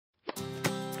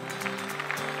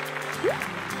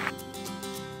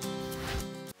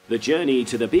The journey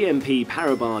to the BNP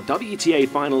Paribas WTA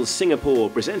Finals Singapore,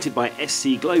 presented by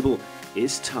SC Global,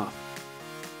 is tough.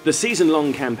 The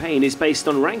season-long campaign is based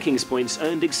on rankings points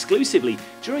earned exclusively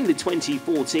during the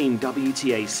 2014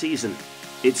 WTA season.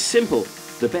 It's simple: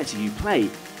 the better you play,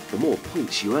 the more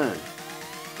points you earn.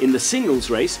 In the singles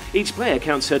race, each player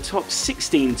counts her top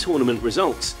 16 tournament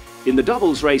results. In the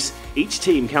doubles race, each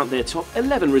team count their top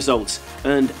 11 results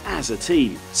earned as a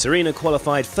team. Serena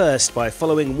qualified first by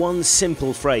following one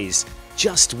simple phrase: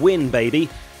 just win, baby.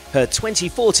 Her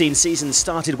 2014 season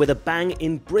started with a bang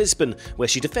in Brisbane, where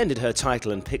she defended her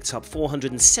title and picked up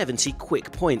 470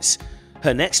 quick points.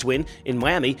 Her next win in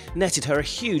Miami netted her a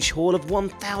huge haul of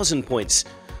 1,000 points.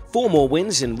 4 more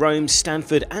wins in Rome,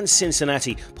 Stanford and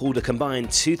Cincinnati pulled a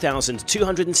combined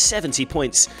 2,270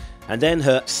 points. And then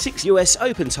her 6th US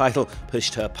Open title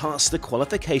pushed her past the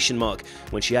qualification mark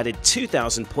when she added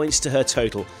 2,000 points to her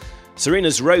total.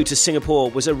 Serena's road to Singapore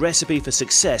was a recipe for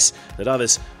success that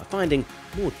others are finding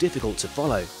more difficult to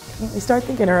follow. You start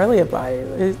thinking early about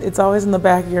it. It's always in the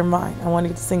back of your mind. I want to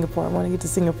get to Singapore. I want to get to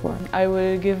Singapore. I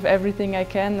will give everything I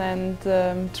can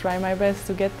and try my best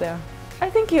to get there. I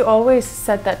think you always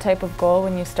set that type of goal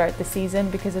when you start the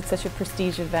season because it's such a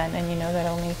prestige event, and you know that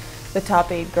only the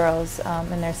top 8 girls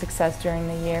and their success during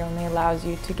the year only allows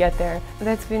you to get there.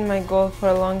 That's been my goal for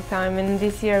a long time, and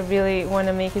this year I really want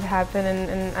to make it happen,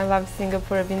 and I love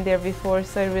Singapore. I've been there before,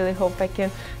 so I really hope I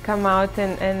can come out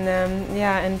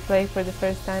and play for the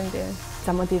first time there. It's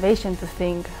a motivation to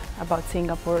think about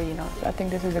Singapore, you know. I think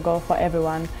this is a goal for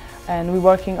everyone, and we're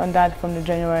working on that from the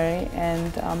January,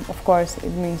 and of course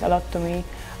it means a lot to me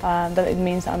that it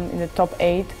means I'm in the top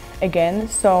 8 again,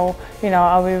 so you know,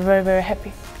 I'll be very, very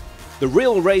happy. The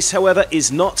real race, however,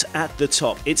 is not at the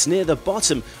top. It's near the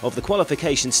bottom of the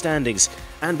qualification standings,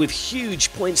 and with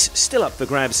huge points still up for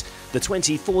grabs, the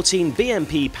 2014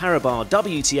 BNP Paribas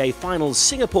WTA Finals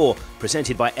Singapore,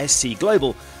 presented by SC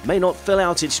Global, may not fill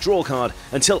out its draw card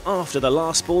until after the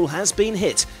last ball has been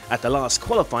hit at the last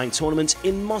qualifying tournament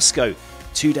in Moscow,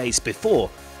 2 days before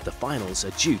the finals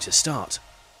are due to start.